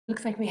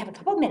Looks like we have a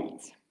couple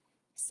minutes.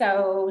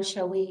 So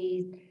shall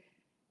we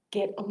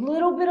get a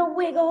little bit of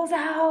wiggles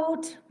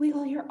out?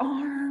 Wiggle your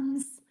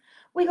arms,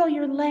 wiggle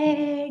your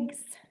legs,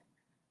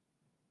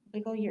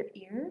 wiggle your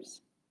ears.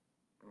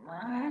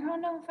 I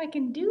don't know if I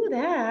can do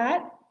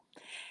that.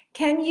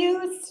 Can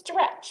you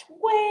stretch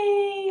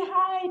way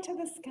high to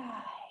the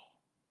sky?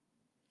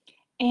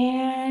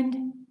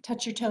 And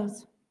touch your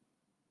toes.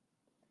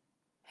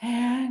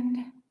 And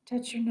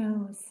touch your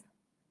nose.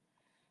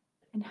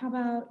 And how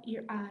about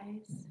your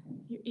eyes,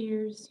 your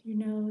ears, your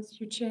nose,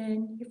 your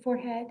chin, your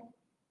forehead,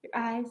 your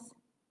eyes,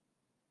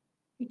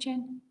 your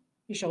chin,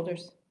 your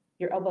shoulders,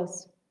 your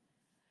elbows?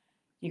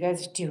 You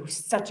guys do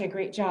such a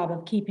great job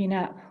of keeping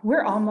up.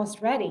 We're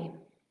almost ready.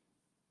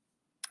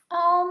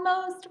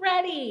 Almost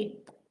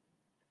ready.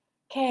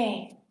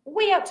 Okay,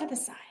 way out to the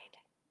side.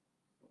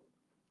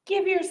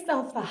 Give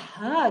yourself a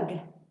hug.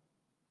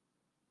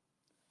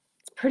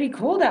 It's pretty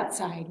cold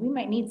outside. We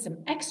might need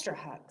some extra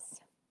hugs.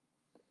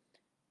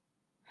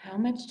 How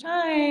much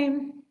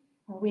time?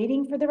 We're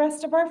waiting for the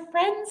rest of our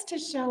friends to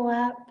show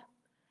up.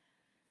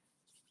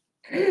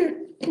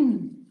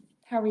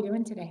 How are we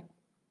doing today?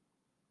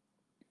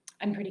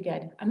 I'm pretty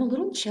good. I'm a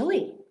little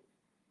chilly.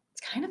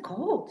 It's kind of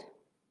cold.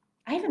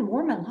 I haven't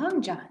worn my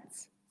long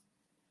johns.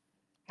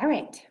 All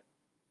right.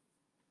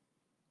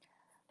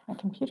 My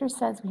computer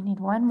says we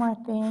need one more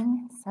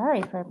thing.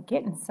 Sorry for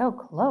getting so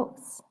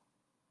close.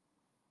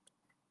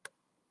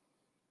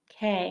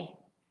 Okay,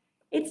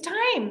 it's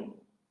time.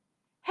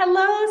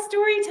 Hello,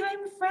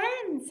 Storytime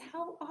friends.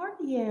 How are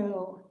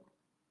you?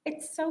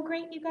 It's so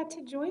great you got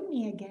to join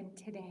me again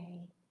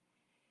today.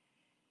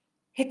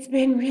 It's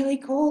been really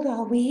cold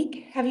all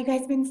week. Have you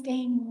guys been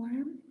staying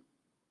warm?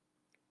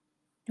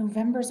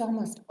 November's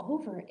almost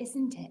over,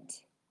 isn't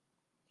it?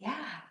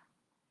 Yeah.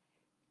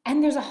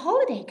 And there's a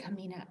holiday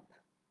coming up.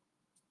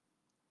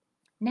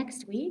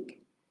 Next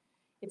week,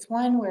 it's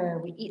one where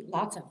we eat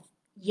lots of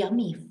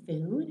yummy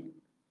food.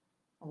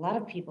 A lot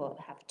of people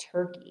have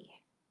turkey.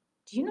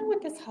 Do you know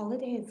what this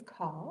holiday is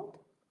called?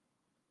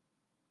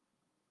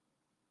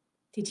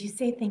 Did you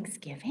say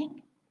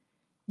Thanksgiving?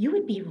 You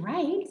would be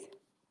right.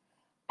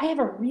 I have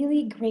a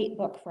really great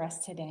book for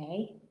us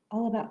today,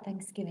 all about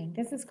Thanksgiving.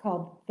 This is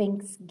called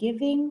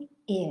Thanksgiving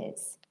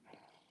Is.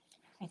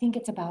 I think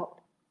it's about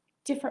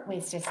different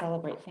ways to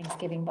celebrate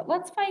Thanksgiving, but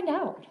let's find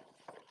out.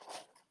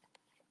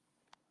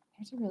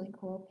 Here's a really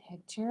cool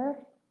picture.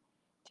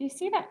 Do you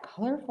see that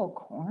colorful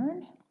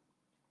corn?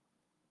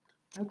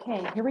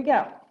 Okay, here we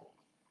go.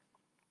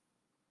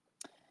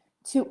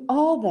 To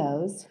all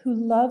those who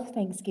love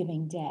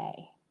Thanksgiving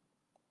Day,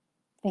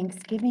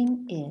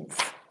 Thanksgiving is.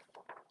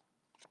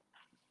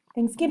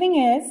 Thanksgiving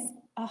is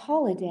a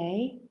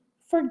holiday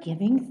for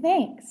giving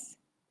thanks.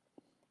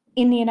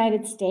 In the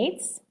United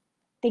States,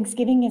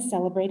 Thanksgiving is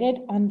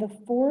celebrated on the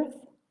fourth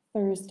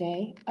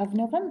Thursday of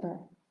November.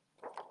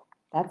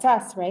 That's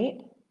us,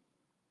 right?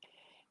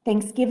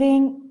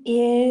 Thanksgiving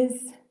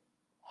is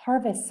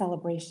harvest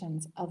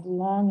celebrations of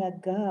long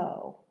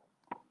ago.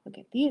 Look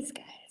at these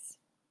guys.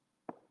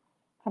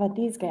 How about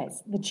these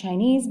guys? The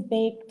Chinese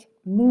baked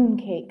moon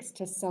cakes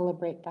to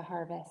celebrate the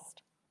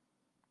harvest.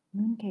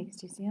 Moon cakes,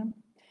 do you see them?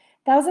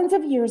 Thousands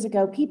of years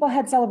ago, people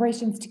had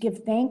celebrations to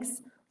give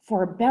thanks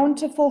for a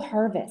bountiful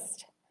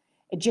harvest.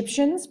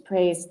 Egyptians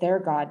praised their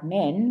god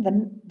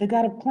Min, the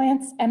god of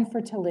plants and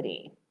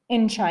fertility.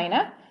 In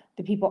China,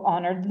 the people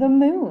honored the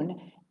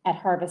moon at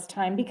harvest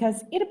time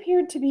because it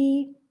appeared to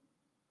be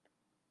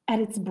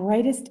at its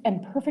brightest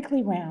and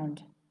perfectly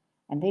round,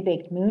 and they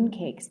baked moon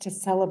cakes to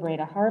celebrate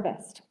a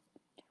harvest.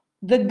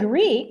 The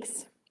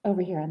Greeks,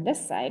 over here on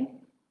this side,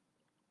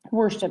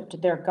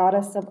 worshipped their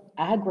goddess of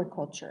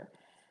agriculture,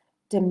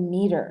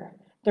 Demeter.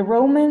 The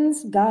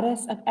Romans'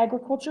 goddess of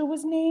agriculture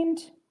was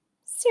named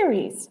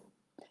Ceres.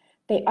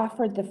 They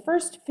offered the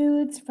first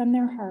foods from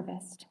their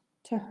harvest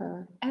to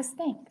her as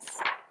thanks.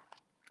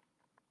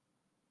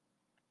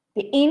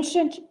 The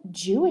ancient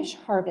Jewish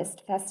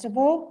harvest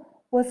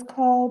festival was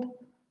called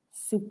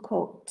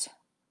Sukkot.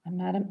 I'm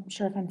not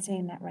sure if I'm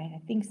saying that right.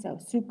 I think so.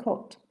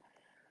 Sukkot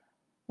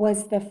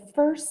was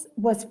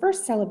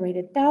first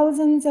celebrated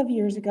thousands of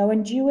years ago,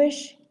 and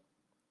Jewish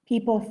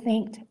people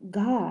thanked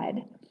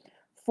God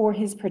for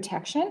his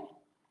protection,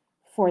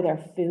 for their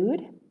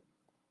food,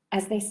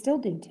 as they still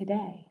do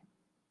today.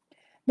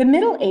 The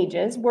Middle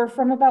Ages were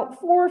from about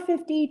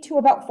 450 to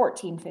about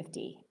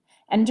 1450,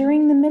 and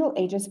during the Middle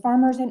Ages,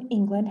 farmers in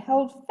England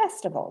held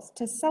festivals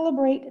to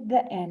celebrate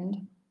the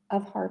end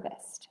of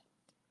harvest.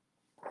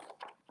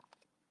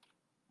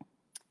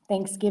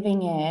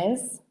 Thanksgiving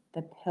is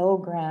the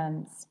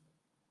Pilgrims.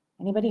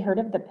 Anybody heard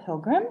of the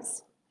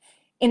Pilgrims?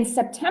 In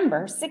September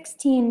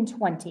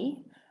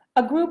 1620,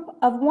 a group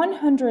of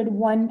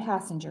 101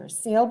 passengers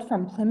sailed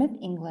from Plymouth,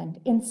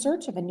 England, in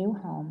search of a new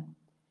home.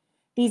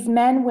 These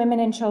men, women,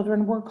 and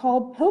children were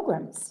called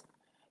pilgrims.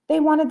 They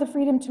wanted the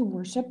freedom to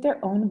worship their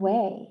own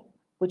way,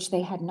 which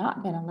they had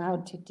not been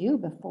allowed to do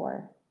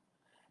before.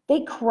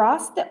 They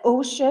crossed the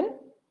ocean,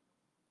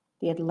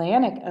 the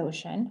Atlantic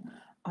Ocean,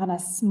 on a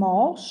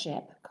small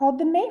ship called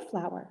the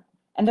Mayflower,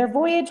 and their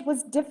voyage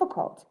was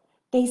difficult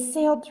They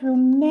sailed through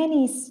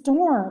many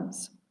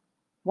storms.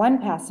 One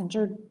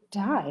passenger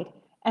died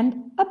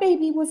and a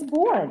baby was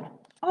born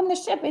on the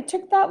ship. It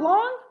took that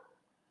long?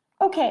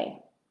 Okay,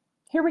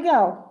 here we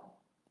go.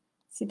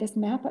 See this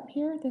map up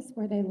here? This is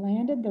where they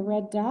landed, the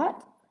red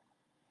dot.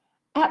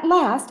 At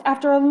last,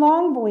 after a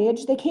long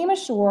voyage, they came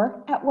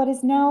ashore at what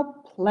is now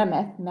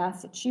Plymouth,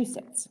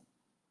 Massachusetts.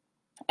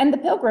 And the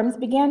Pilgrims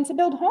began to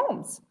build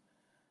homes.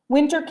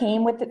 Winter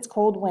came with its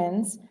cold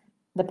winds.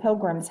 The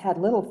Pilgrims had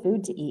little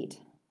food to eat,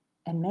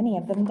 and many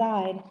of them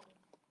died.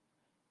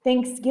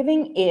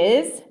 Thanksgiving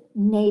is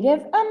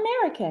Native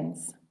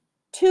Americans.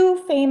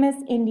 Two famous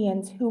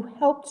Indians who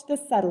helped the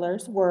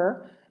settlers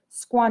were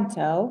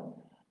Squanto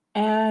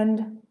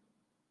and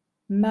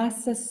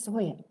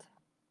Massasoit.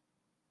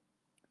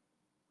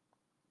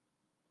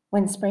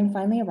 When spring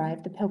finally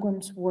arrived, the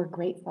Pilgrims were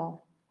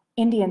grateful.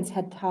 Indians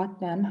had taught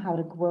them how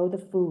to grow the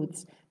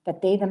foods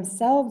that they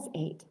themselves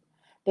ate.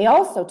 They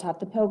also taught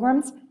the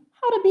Pilgrims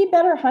how to be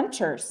better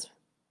hunters.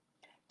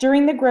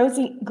 During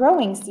the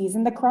growing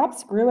season, the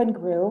crops grew and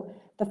grew.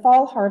 The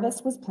fall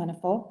harvest was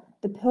plentiful.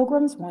 The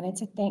Pilgrims wanted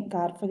to thank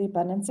God for the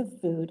abundance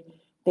of food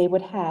they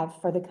would have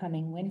for the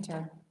coming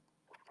winter.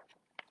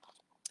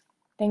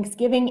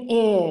 Thanksgiving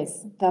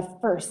is the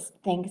first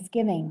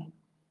Thanksgiving.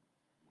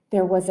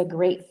 There was a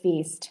great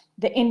feast.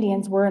 The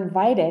Indians were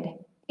invited.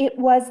 It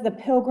was the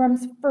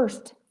Pilgrims'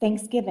 first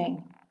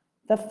Thanksgiving,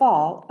 the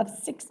fall of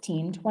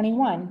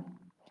 1621.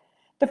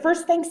 The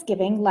first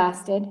Thanksgiving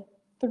lasted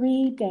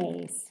 3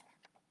 days.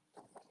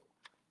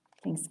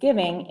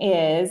 Thanksgiving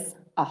is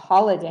a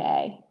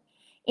holiday.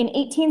 In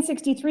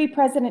 1863,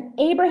 President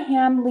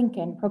Abraham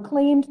Lincoln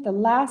proclaimed the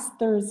last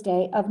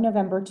Thursday of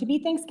November to be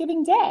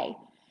Thanksgiving Day.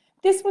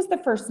 This was the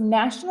first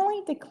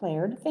nationally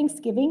declared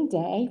Thanksgiving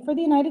Day for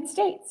the United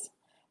States.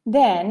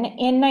 Then,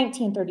 in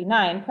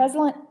 1939,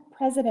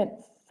 President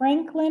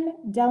Franklin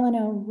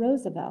Delano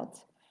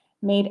Roosevelt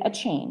made a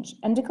change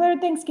and declared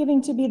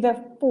Thanksgiving to be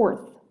the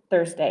fourth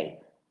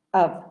Thursday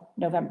of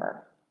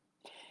November.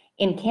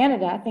 In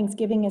Canada,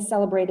 Thanksgiving is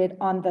celebrated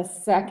on the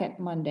second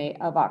Monday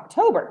of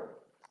October.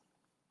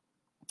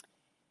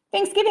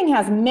 Thanksgiving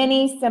has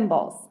many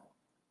symbols.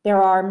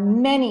 There are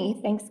many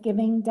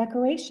Thanksgiving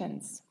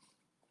decorations.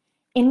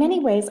 In many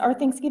ways, our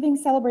Thanksgiving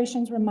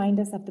celebrations remind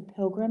us of the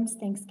Pilgrims'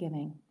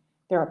 Thanksgiving.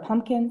 There are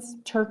pumpkins,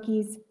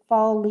 turkeys,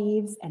 fall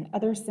leaves, and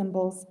other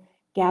symbols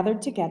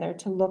gathered together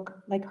to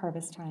look like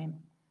harvest time.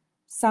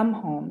 Some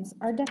homes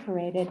are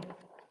decorated.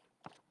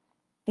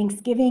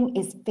 Thanksgiving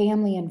is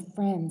family and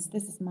friends.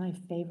 This is my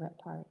favorite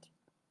part.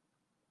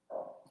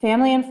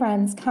 Family and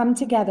friends come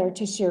together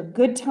to share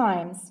good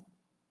times.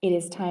 It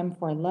is time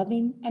for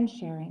loving and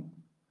sharing.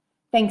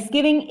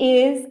 Thanksgiving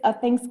is a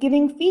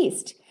Thanksgiving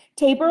feast.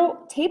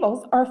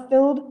 Tables are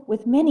filled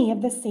with many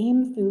of the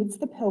same foods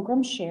the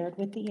Pilgrims shared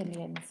with the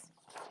Indians.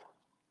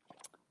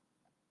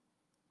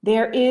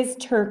 There is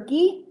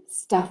turkey,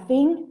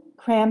 stuffing,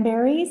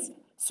 cranberries,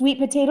 sweet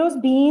potatoes,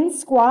 beans,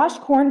 squash,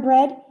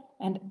 cornbread,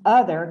 and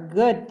other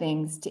good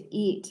things to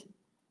eat.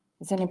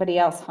 Is anybody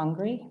else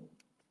hungry?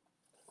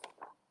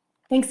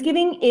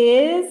 Thanksgiving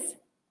is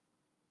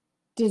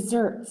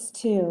desserts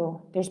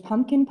too. There's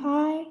pumpkin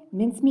pie,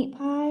 mincemeat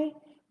pie,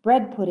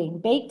 bread pudding,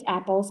 baked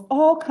apples,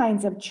 all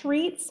kinds of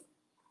treats.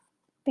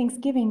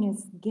 Thanksgiving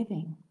is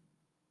giving.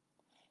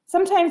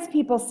 Sometimes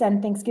people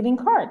send Thanksgiving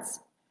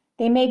cards.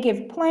 They may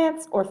give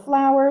plants or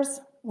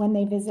flowers when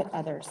they visit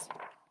others.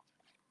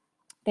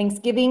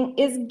 Thanksgiving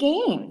is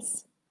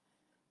games.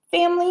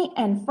 Family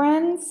and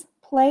friends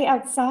play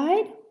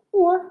outside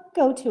or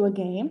go to a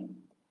game.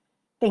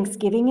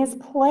 Thanksgiving is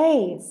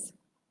plays.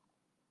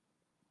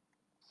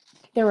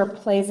 There are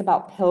plays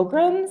about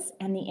pilgrims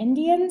and the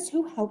Indians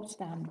who helped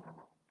them.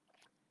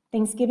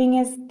 Thanksgiving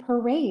is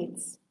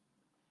parades.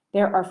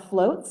 There are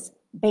floats,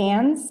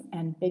 bands,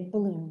 and big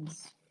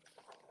balloons.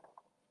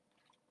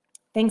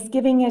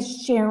 Thanksgiving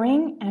is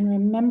sharing and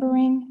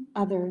remembering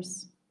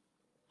others.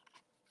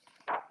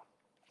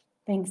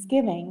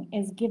 Thanksgiving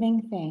is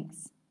giving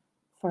thanks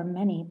for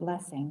many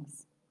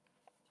blessings.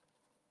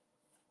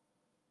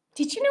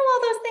 Did you know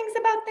all those things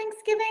about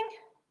Thanksgiving?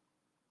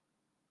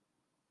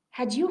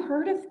 Had you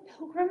heard of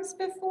pilgrims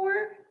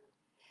before?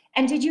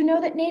 And did you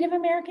know that Native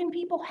American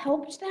people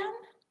helped them?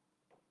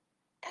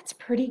 That's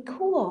pretty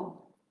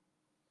cool.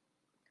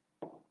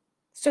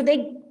 So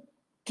they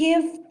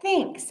give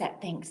thanks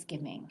at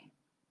Thanksgiving.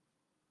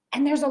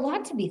 And there's a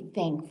lot to be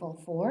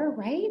thankful for,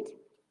 right?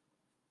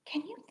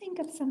 Can you think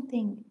of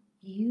something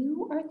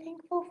you are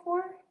thankful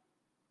for?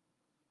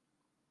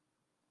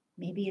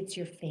 Maybe it's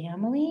your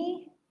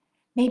family.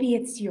 Maybe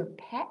it's your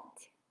pet.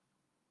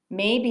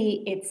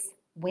 Maybe it's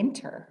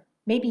winter.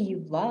 Maybe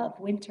you love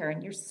winter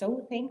and you're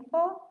so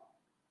thankful.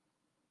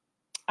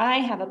 I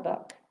have a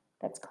book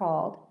that's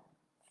called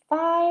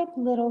 5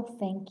 Little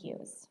Thank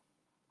Yous.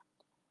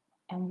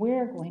 And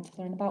we're going to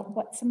learn about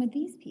what some of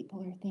these people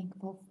are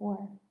thankful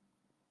for.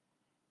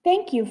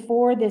 Thank you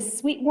for this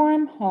sweet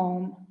warm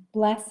home,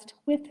 blessed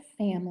with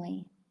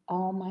family,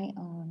 all my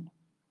own.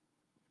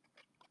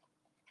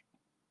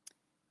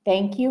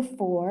 Thank you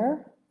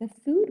for the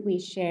food we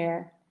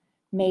share.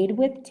 made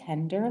with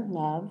tender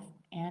love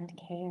and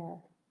care.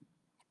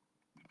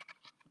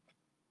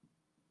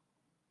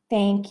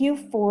 Thank you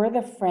for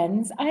the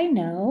friends I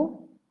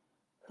know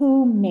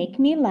who make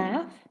me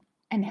laugh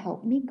and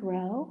help me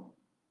grow.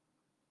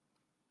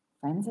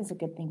 Friends is a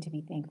good thing to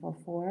be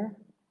thankful for.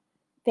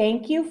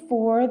 Thank you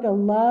for the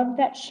love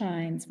that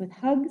shines with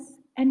hugs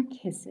and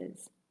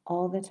kisses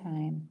all the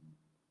time.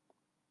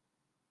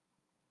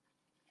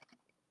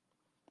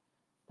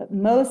 But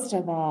most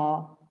of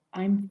all,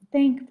 I'm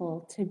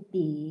thankful to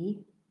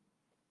be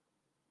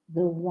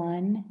the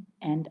one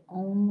and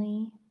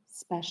only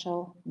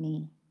special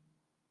me.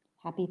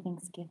 Happy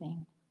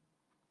Thanksgiving.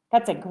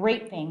 That's a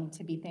great thing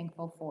to be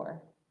thankful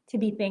for. To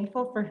be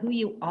thankful for who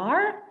you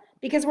are,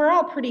 because we're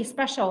all pretty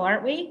special,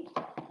 aren't we?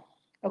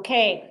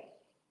 Okay.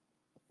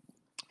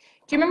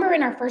 Do you remember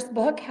in our first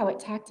book how it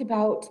talked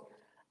about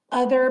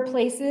other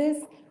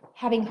places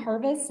having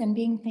harvests and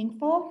being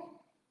thankful?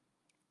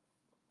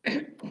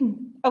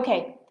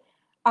 Okay,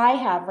 I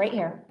have right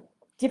here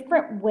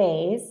different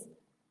ways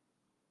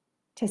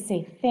to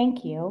say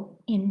thank you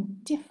in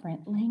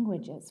different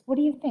languages. What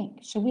do you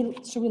think? Should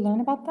we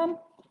learn about them?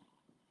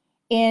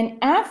 In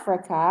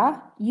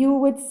Africa, you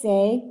would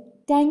say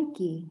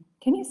danki.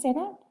 Can you say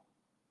that?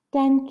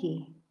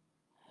 Danki.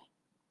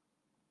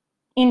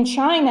 In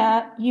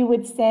China, you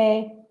would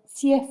say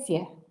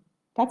xie.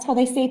 That's how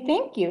they say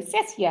thank you,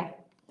 xie.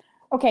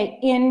 Okay,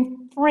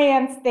 in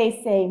France,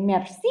 they say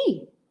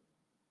merci.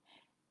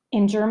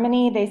 In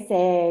Germany, they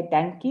say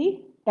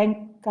danki,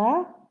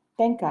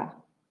 danka.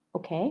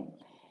 Okay.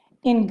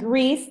 In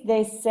Greece,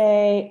 they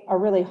say a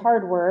really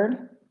hard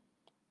word,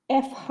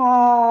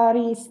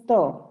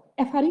 efharisto.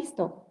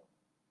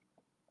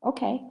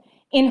 Okay.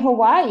 In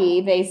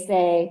Hawaii, they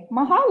say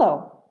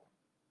mahalo.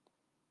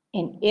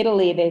 In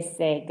Italy, they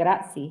say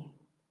grazie.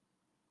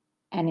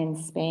 And in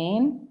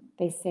Spain,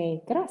 they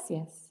say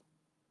gracias.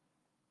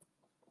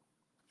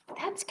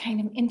 That's kind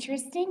of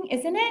interesting,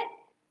 isn't it?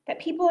 That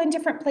people in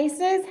different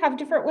places have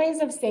different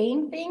ways of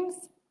saying things.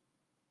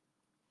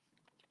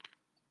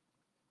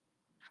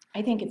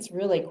 I think it's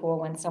really cool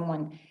when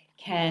someone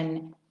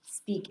can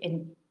speak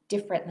in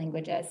different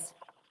languages.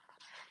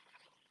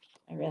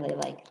 I really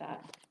like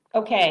that.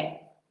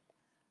 Okay,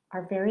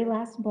 our very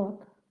last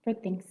book for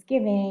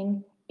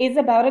Thanksgiving is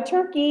about a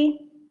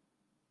turkey.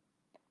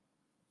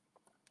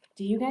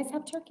 Do you guys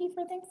have turkey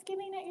for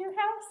Thanksgiving at your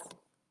house?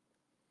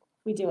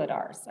 We do at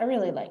ours. I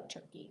really like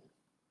turkey.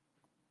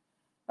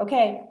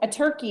 Okay, a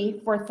turkey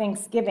for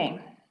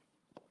Thanksgiving.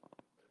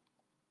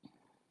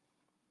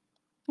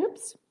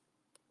 Oops.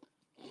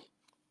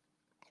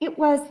 It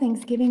was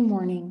Thanksgiving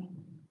morning.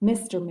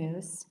 Mr.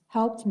 Moose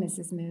helped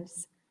Mrs.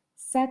 Moose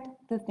set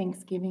the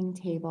Thanksgiving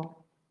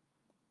table.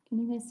 Can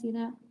you guys see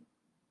that?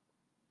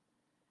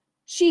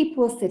 Sheep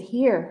will sit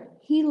here.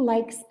 He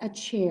likes a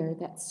chair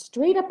that's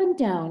straight up and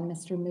down,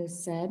 Mr.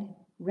 Moose said.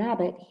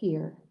 Rabbit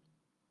here.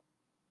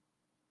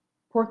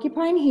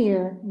 Porcupine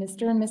here,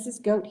 Mr. and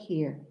Mrs. Goat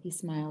here, he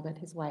smiled at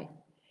his wife.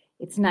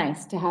 It's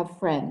nice to have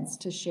friends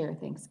to share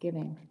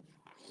Thanksgiving.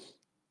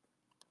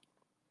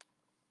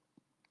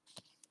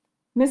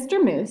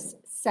 Mr. Moose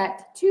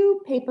set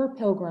 2 paper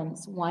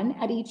pilgrims, one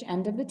at each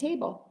end of the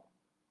table.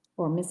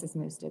 Or Mrs.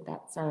 Moose did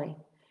that, sorry.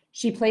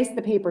 She placed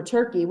the paper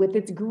turkey with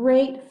its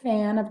great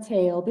fan of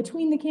tail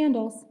between the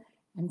candles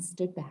and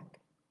stood back.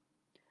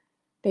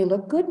 They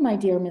look good, my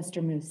dear,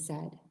 Mr. Moose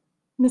said.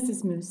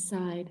 Mrs. Moose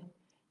sighed.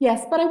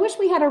 Yes, but I wish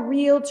we had a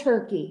real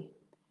turkey.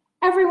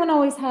 Everyone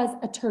always has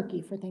a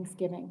turkey for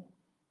Thanksgiving.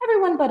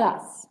 Everyone but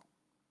us.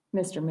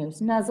 Mr. Moose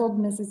nuzzled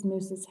Mrs.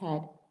 Moose's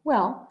head.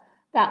 Well,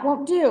 that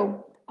won't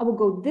do. I will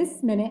go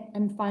this minute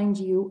and find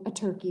you a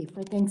turkey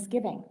for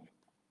Thanksgiving.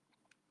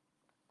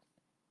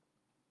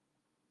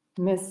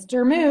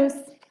 Mr.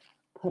 Moose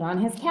put on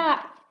his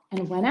cap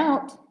and went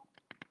out.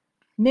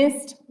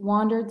 Mist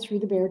wandered through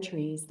the bare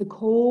trees. The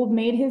cold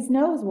made his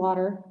nose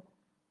water.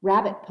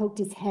 Rabbit poked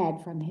his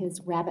head from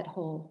his rabbit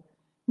hole.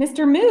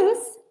 Mr.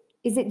 Moose,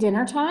 is it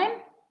dinner time?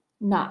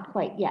 Not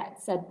quite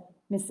yet, said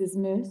Mrs.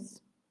 Moose.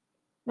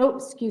 Oh,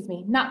 excuse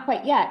me, not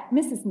quite yet.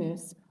 Mrs.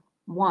 Moose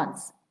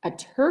wants a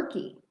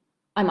turkey.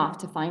 I'm off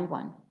to find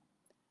one.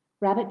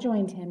 Rabbit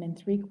joined him in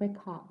 3 quick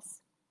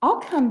hops. I'll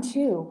come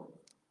too.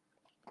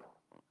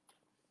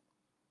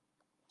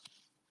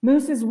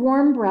 Moose's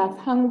warm breath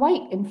hung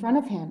white in front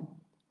of him.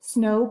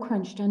 Snow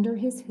crunched under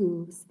his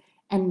hooves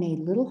and made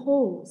little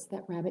holes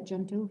that Rabbit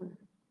jumped over.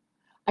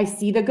 I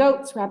see the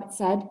goats, Rabbit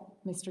said.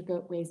 Mr.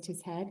 Goat raised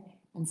his head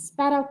and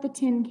spat out the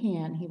tin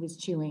can he was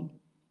chewing.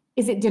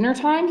 Is it dinner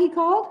time, he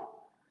called.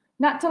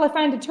 Not till I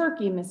find a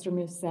turkey, Mr.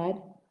 Moose said.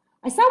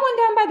 I saw one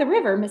down by the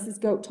river, Mrs.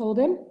 Goat told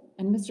him,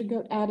 and Mr.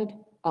 Goat added,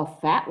 a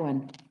fat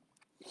one.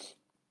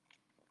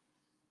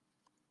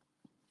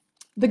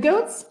 The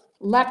goats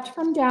leapt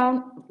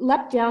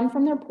down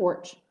from their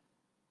porch.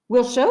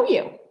 We'll show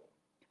you.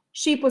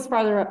 Sheep was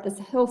farther up this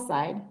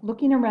hillside,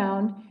 looking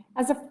around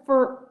as a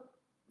fur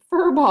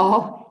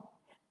ball,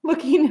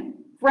 looking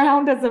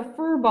round as a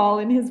fur ball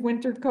in his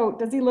winter coat.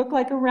 Does he look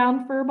like a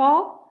round fur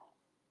ball?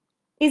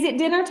 Is it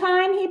dinner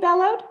time? He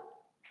bellowed.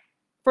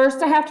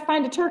 First, I have to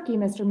find a turkey,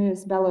 Mr.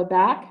 Moose bellowed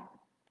back.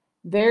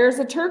 There's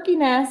a turkey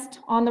nest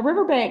on the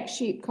riverbank,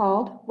 Sheep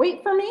called.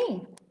 Wait for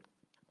me.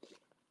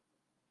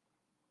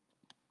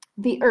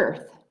 The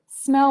earth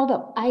smelled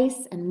of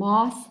ice and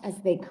moss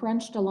as they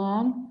crunched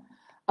along.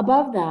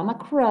 Above them, a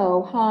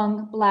crow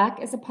hung black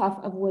as a puff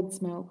of wood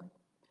smoke.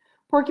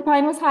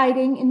 Porcupine was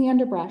hiding in the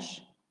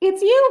underbrush.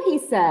 It's you, he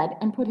said,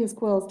 and put his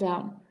quills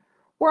down.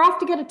 We're off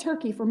to get a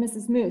turkey for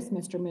Mrs. Moose,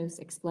 Mr. Moose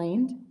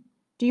explained.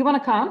 Do you want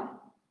to come?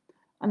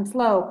 I'm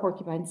slow,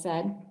 Porcupine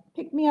said.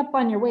 Pick me up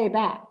on your way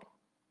back.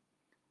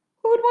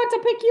 Who would want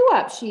to pick you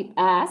up? Sheep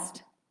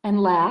asked,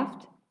 and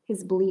laughed,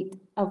 his bleat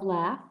of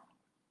laugh.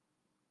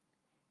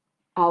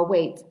 I'll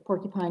wait,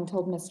 Porcupine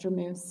told Mr.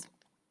 Moose.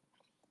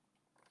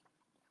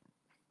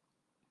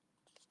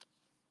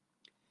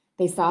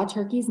 They saw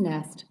Turkey's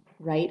nest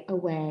right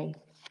away.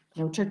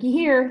 No turkey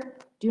here.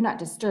 Do not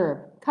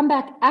disturb. Come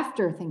back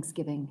after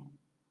Thanksgiving.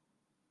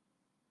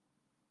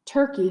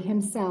 Turkey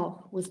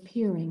himself was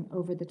peering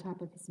over the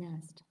top of his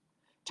nest.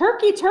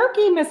 Turkey,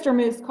 turkey, Mr.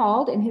 Moose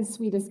called in his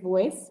sweetest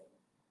voice.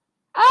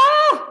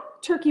 Ah!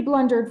 Turkey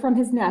blundered from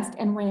his nest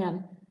and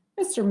ran.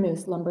 Mr.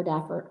 Moose lumbered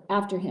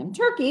after him.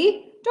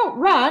 Turkey, don't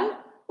run.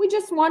 We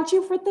just want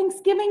you for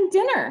Thanksgiving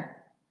dinner.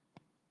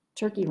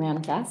 Turkey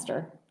ran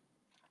faster.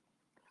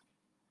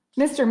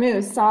 Mr.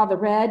 Moose saw the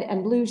red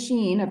and blue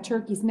sheen of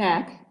Turkey's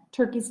neck.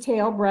 Turkey's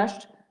tail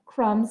brushed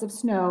crumbs of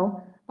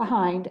snow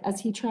behind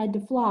as he tried to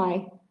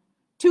fly.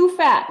 Too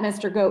fat,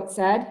 Mr. Goat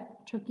said.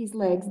 Turkey's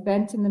legs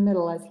bent in the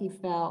middle as he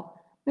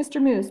fell.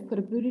 Mr. Moose put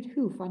a booted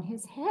hoof on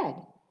his head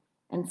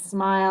and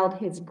smiled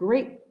his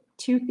great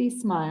toothy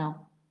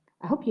smile.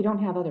 I hope you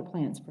don't have other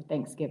plans for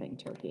Thanksgiving,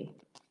 Turkey.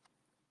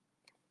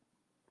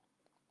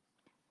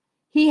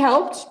 He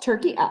helped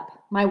Turkey up.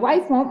 My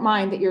wife won't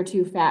mind that you're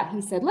too fat,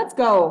 he said. Let's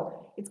go.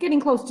 It's getting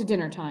close to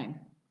dinner time.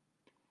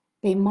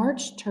 They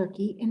marched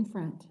Turkey in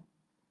front.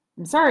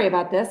 I'm sorry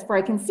about this, for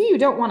I can see you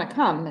don't want to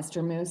come,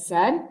 Mr. Moose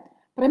said,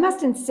 but I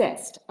must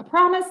insist. A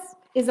promise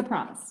is a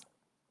promise.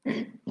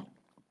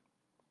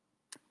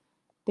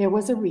 There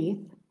was a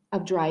wreath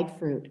of dried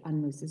fruit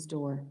on Moose's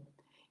door.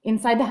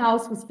 Inside the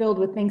house was filled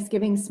with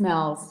Thanksgiving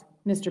smells.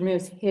 Mr.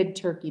 Moose hid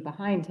Turkey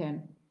behind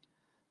him.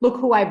 Look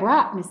who I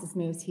brought, Mrs.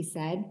 Moose, he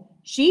said.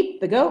 Sheep,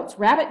 the goats,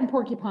 rabbit, and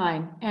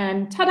porcupine.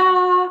 And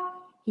ta-da!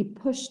 He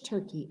pushed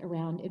Turkey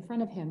around in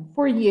front of him.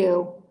 For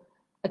you,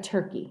 a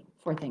turkey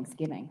for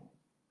Thanksgiving.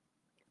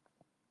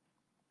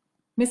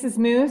 Mrs.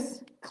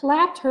 Moose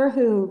clapped her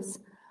hooves.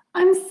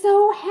 I'm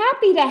so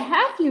happy to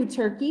have you,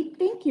 Turkey.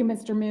 Thank you,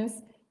 Mr.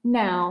 Moose.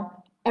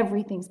 Now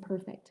everything's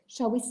perfect.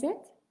 Shall we sit?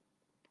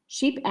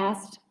 Sheep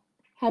asked,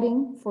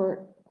 heading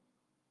for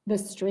the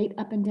straight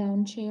up and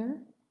down chair.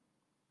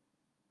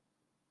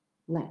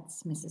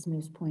 Let's, Mrs.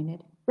 Moose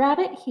pointed.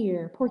 Rabbit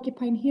here,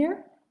 Porcupine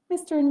here,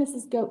 Mr. and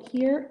Mrs. Goat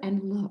here,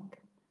 and look,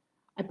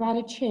 I brought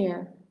a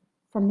chair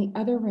from the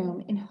other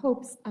room in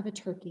hopes of a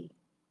turkey.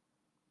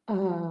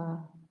 A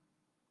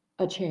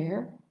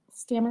chair,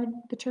 stammered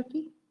the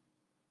turkey.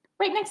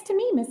 Right next to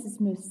me, Mrs.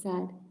 Moose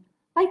said.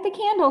 Light the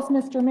candles,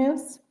 Mr.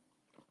 Moose.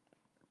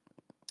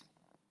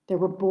 There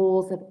were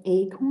bowls of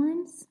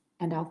acorns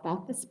and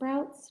alfalfa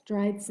sprouts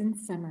dried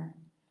since summer.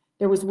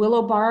 There was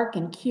willow bark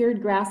and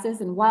cured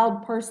grasses and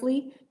wild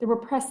parsley. There were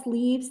pressed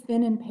leaves,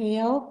 thin and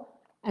pale,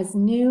 as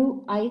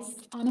new ice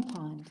on a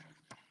pond.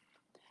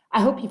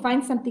 I hope you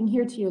find something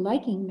here to your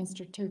liking,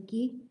 Mr.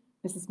 Turkey,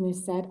 Mrs.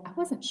 Moose said. I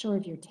wasn't sure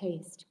of your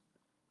taste.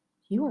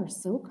 You are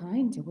so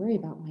kind to worry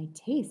about my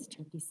taste,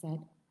 Turkey said.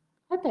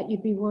 I thought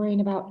you'd be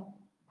worrying about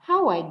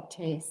how I'd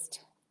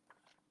taste.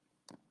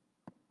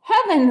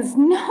 Heavens,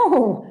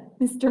 no!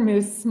 Mr.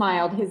 Moose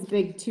smiled his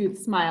big tooth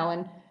smile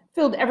and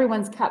filled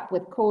everyone's cup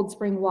with cold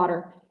spring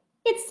water.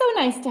 It's so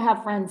nice to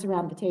have friends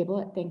around the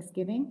table at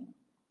Thanksgiving.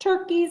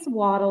 Turkey's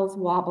waddles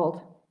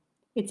wobbled.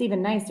 It's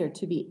even nicer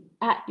to be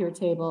at your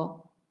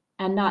table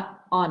and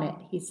not on it,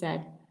 he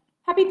said.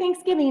 Happy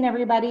Thanksgiving,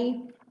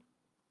 everybody.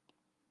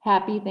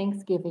 Happy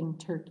Thanksgiving,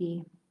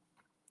 Turkey.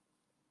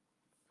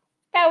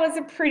 That was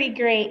a pretty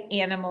great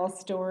animal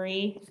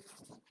story.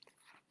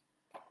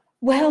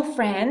 Well,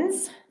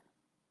 friends,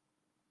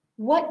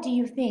 what do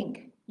you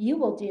think you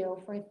will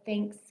do for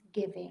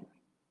Thanksgiving?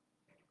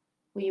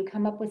 Will you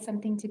come up with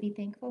something to be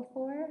thankful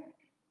for?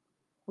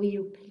 Will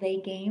you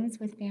play games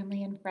with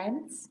family and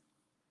friends?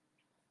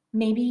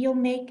 Maybe you'll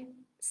make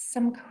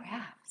some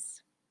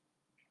crafts.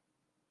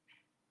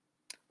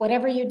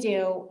 Whatever you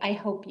do, I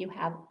hope you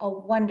have a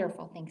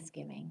wonderful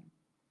Thanksgiving.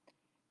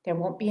 There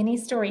won't be any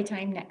story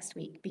time next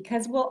week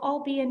because we'll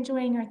all be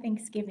enjoying our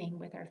Thanksgiving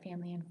with our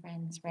family and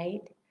friends,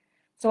 right?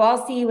 So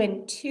I'll see you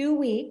in 2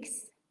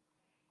 weeks,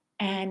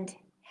 and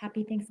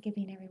happy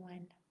Thanksgiving,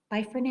 everyone.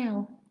 Bye for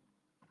now.